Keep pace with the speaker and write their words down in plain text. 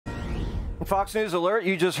Fox News alert,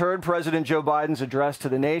 you just heard President Joe Biden's address to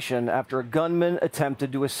the nation after a gunman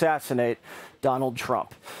attempted to assassinate Donald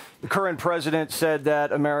Trump. The current president said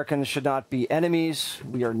that Americans should not be enemies,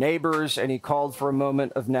 we are neighbors, and he called for a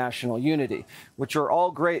moment of national unity, which are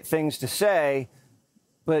all great things to say,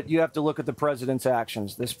 but you have to look at the president's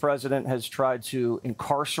actions. This president has tried to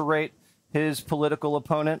incarcerate his political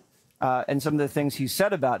opponent. And some of the things he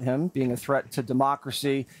said about him, being a threat to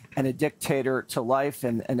democracy and a dictator to life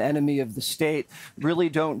and an enemy of the state, really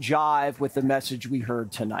don't jive with the message we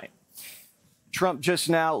heard tonight. Trump just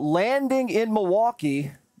now landing in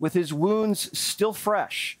Milwaukee with his wounds still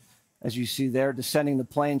fresh. As you see there, descending the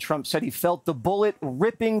plane, Trump said he felt the bullet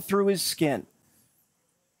ripping through his skin.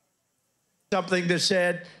 Something that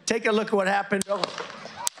said, take a look at what happened. Oh.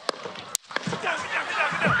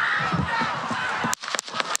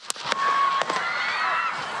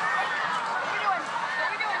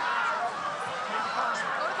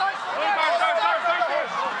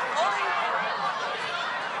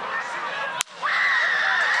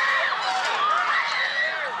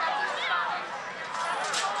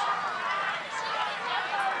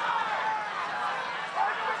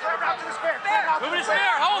 Move to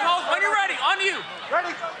spare. Hold. When you're ready. On you. Ready?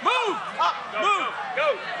 Move. Up. Move.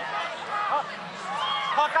 Go. Up.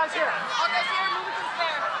 Hawkeye's here. Hawkeye's here. Move it to the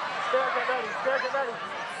spare. Spare, get ready. Spare, get ready.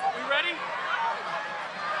 We ready?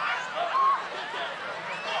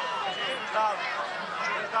 Shooter's down.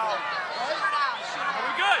 Shooter's down. Are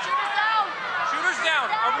we good? Shooter's down. Shooter's down.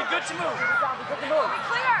 Are we good to move? Shooter's down. We're good to move. We're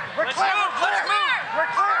clear. We're Let's clear. move. Let's move. We're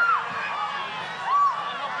clear.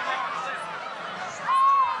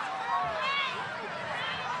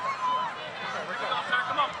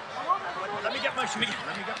 Come on. Let me get my shoes.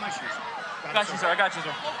 Let me get my shoes. I got you, sir. I got you,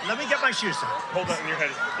 sir. Let me get my shoes, sir. Hold that in your head,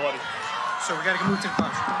 it's bloody. So we gotta move to the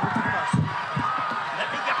bus. Move to the bus. Let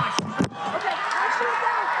me get my shoes. Okay. My shoes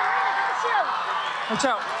down. Get the shoe. Watch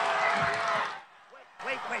out.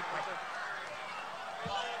 Wait.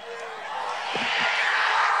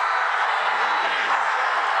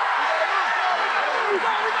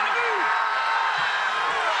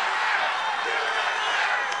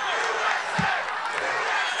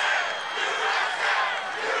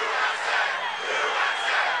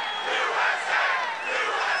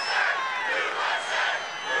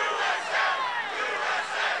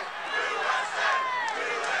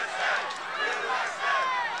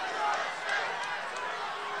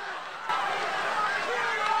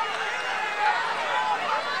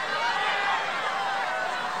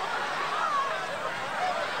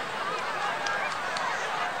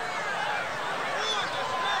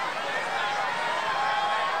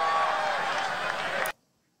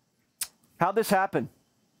 How'd this happen?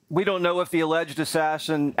 We don't know if the alleged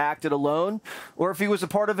assassin acted alone or if he was a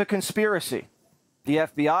part of a conspiracy. The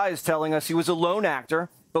FBI is telling us he was a lone actor,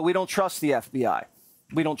 but we don't trust the FBI.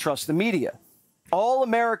 We don't trust the media. All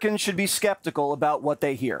Americans should be skeptical about what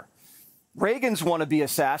they hear. Reagan's wannabe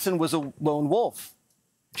assassin was a lone wolf.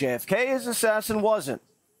 JFK's assassin wasn't.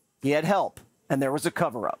 He had help, and there was a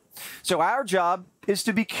cover-up. So our job is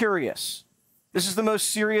to be curious. This is the most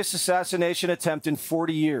serious assassination attempt in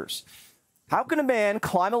 40 years. How can a man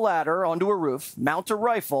climb a ladder onto a roof, mount a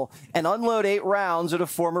rifle, and unload 8 rounds at a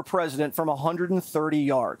former president from 130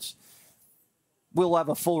 yards? We'll have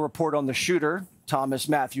a full report on the shooter, Thomas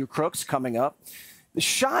Matthew Crooks, coming up. The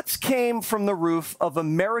shots came from the roof of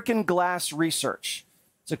American Glass Research.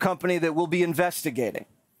 It's a company that we'll be investigating.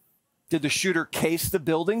 Did the shooter case the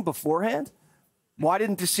building beforehand? Why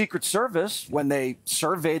didn't the Secret Service, when they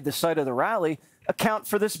surveyed the site of the rally, account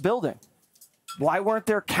for this building? Why weren't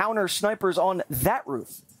there counter snipers on that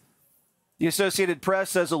roof? The Associated Press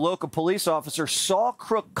says a local police officer saw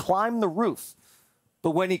Crook climb the roof,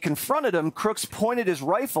 but when he confronted him, Crooks pointed his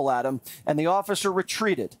rifle at him, and the officer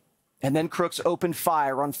retreated. And then Crooks opened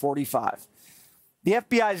fire on 45. The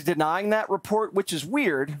FBI is denying that report, which is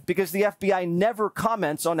weird because the FBI never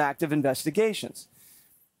comments on active investigations.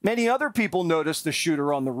 Many other people noticed the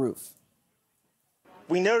shooter on the roof.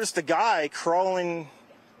 We noticed a guy crawling,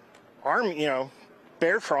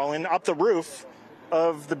 bear crawling up the roof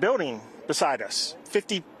of the building beside us,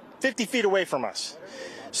 50 feet away from us.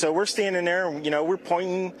 So we're standing there, we're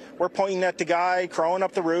pointing at the guy crawling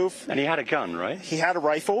up the roof. And he had a gun, right? He had a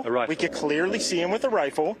rifle. We could clearly see him with a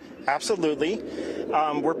rifle. Absolutely.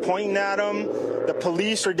 We're pointing at him. The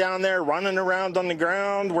police are down there running around on the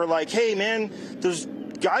ground. We're like, hey, man, there's a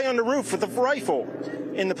guy on the roof with a rifle.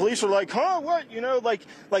 And the police were like, huh, what? Like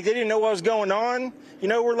they didn't know what was going on.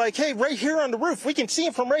 We're like, hey, right here on the roof. We can see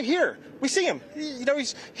him from right here. We see him.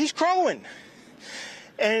 He's crawling.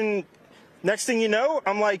 And next thing you know,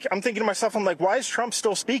 I'm thinking to myself, why is Trump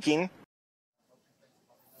still speaking?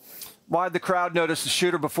 Why'd the crowd notice the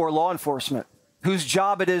shooter before law enforcement? Whose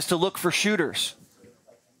job it is to look for shooters?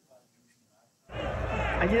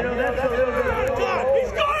 And you know, that's a little bit.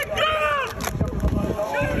 He's going to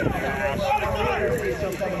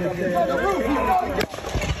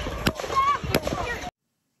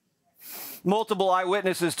Multiple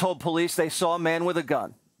eyewitnesses told police they saw a man with a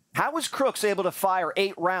gun. How was Crooks able to fire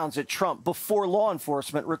 8 rounds at Trump before law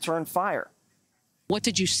enforcement returned fire? What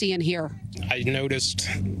did you see and hear? I noticed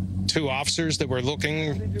 2 officers that were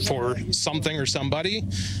looking for something or somebody.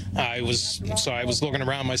 I was looking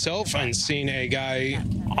around myself and seeing a guy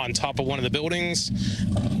on top of one of the buildings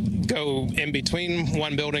go in between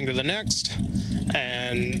one building to the next,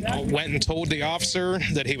 and went and told the officer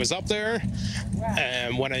that he was up there.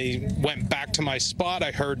 And when I went back to my spot,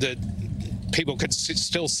 I heard that people could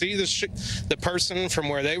still see the person from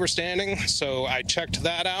where they were standing. So I checked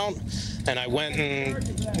that out, and I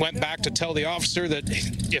went back to tell the officer that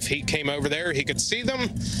if he came over there, he could see them.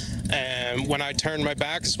 And when I turned my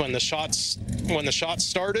back is when the shots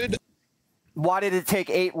started. Why did it take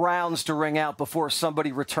 8 rounds to ring out before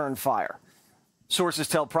somebody returned fire? Sources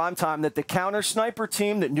tell Primetime that the counter-sniper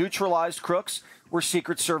team that neutralized Crooks were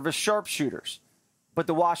Secret Service sharpshooters. But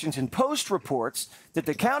the Washington Post reports that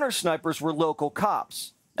the counter-snipers were local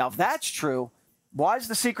cops. Now, if that's true, why is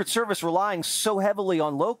the Secret Service relying so heavily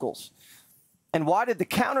on locals? And why did the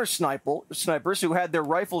counter-snipers who had their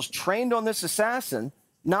rifles trained on this assassin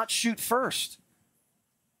not shoot first?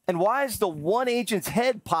 And why is the one agent's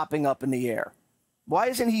head popping up in the air? Why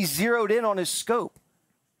isn't he zeroed in on his scope?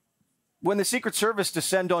 When the Secret Service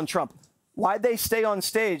descend on Trump, why'd they stay on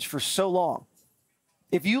stage for so long?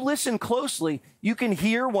 If you listen closely, you can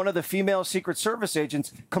hear one of the female Secret Service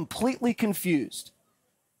agents completely confused.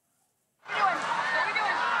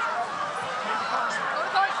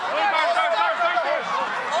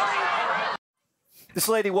 This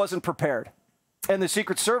lady wasn't prepared, and the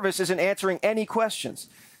Secret Service isn't answering any questions.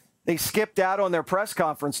 They skipped out on their press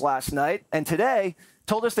conference last night, and today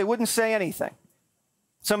told us they wouldn't say anything.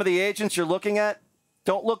 Some of the agents you're looking at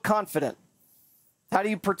don't look confident. How do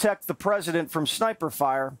you protect the president from sniper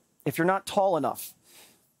fire if you're not tall enough?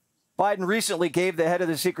 Biden recently gave the head of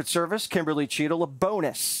the Secret Service, Kimberly Cheadle, a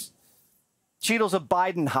bonus. Cheadle's a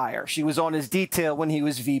Biden hire. She was on his detail when he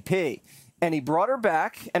was VP, and he brought her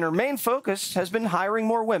back, and her main focus has been hiring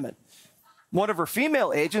more women. One of her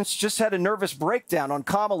female agents just had a nervous breakdown on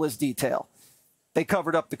Kamala's detail. They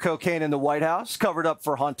covered up the cocaine in the White House, covered up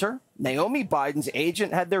for Hunter. Naomi Biden's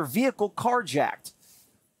agent had their vehicle carjacked.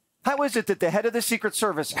 How is it that the head of the Secret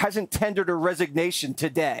Service hasn't tendered her resignation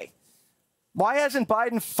today? Why hasn't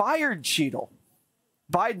Biden fired Cheadle?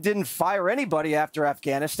 Biden didn't fire anybody after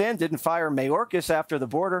Afghanistan, didn't fire Mayorkas after the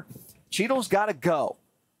border. Cheadle's got to go.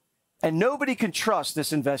 And nobody can trust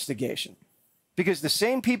this investigation because the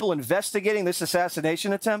same people investigating this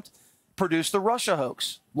assassination attempt produced the Russia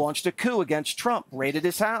hoax, launched a coup against Trump, raided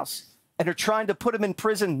his house, and are trying to put him in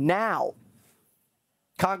prison now.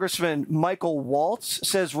 Congressman Michael Waltz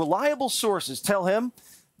says reliable sources tell him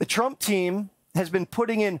the Trump team has been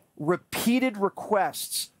putting in repeated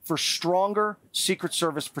requests for stronger Secret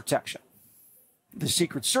Service protection. The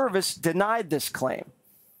Secret Service denied this claim,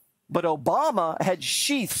 but Obama had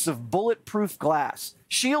sheaths of bulletproof glass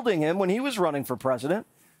shielding him when he was running for president.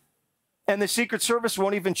 And the Secret Service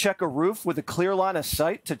won't even check a roof with a clear line of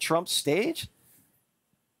sight to Trump's stage?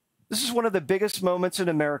 This is one of the biggest moments in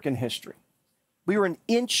American history. We were an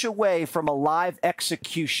inch away from a live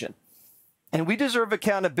execution, and we deserve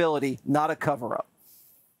accountability, not a cover-up.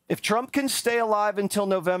 If Trump can stay alive until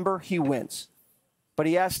November, he wins. But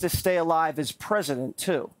he has to stay alive as president,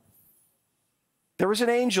 too. There was an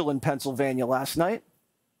angel in Pennsylvania last night.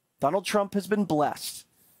 Donald Trump has been blessed.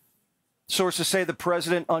 Sources say the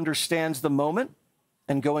president understands the moment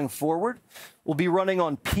and going forward will be running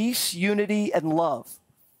on peace, unity, and love.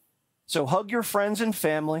 So hug your friends and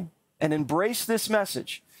family and embrace this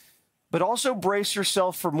message, but also brace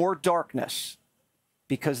yourself for more darkness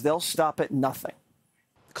because they'll stop at nothing.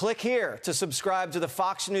 Click here to subscribe to the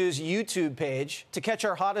Fox News YouTube page to catch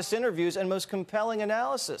our hottest interviews and most compelling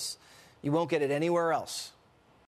analysis. You won't get it anywhere else.